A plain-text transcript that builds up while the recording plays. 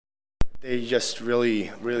They just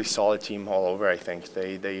really solid team all over. I think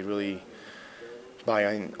they really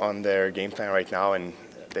buy on their game plan right now, and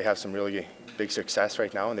they have some really big success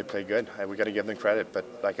right now, and they play good. We got to give them credit, but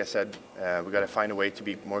like I said, we got to find a way to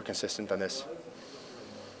be more consistent on this.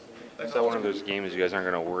 Is that one of those games you guys aren't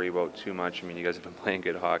going to worry about too much? I mean, you guys have been playing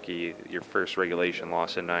good hockey. Your first regulation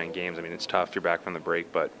loss in 9 games. I mean, it's tough. You're back from the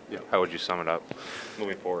break, but how would you sum it up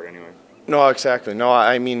moving forward anyway? No, exactly. No,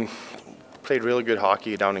 I mean, played really good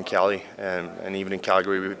hockey down in Cali, and even in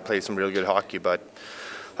Calgary we played some really good hockey. But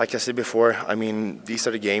like I said before, I mean, these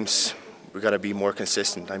are the games we got to be more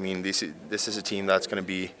consistent. I mean, this is a team that's going to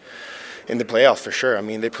be in the playoffs for sure. I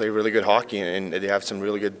mean, they play really good hockey, and they have some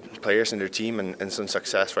really good players in their team and some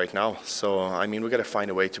success right now. So, I mean, we got to find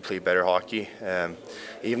a way to play better hockey.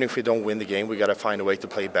 Even if we don't win the game, we got to find a way to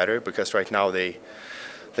play better, because right now they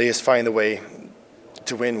just find a way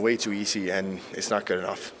to win way too easy, and it's not good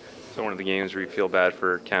enough. So one of the games where you feel bad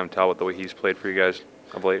for Cam Talbot, the way he's played for you guys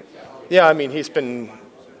of late? Yeah, I mean, he's been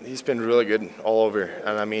really good all over,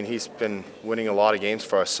 and I mean, he's been winning a lot of games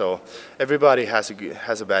for us. So everybody has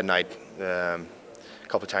a bad night a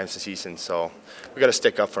couple times this season. So we got to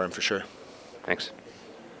stick up for him for sure. Thanks.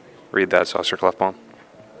 Read that, Saucer Clefbaum.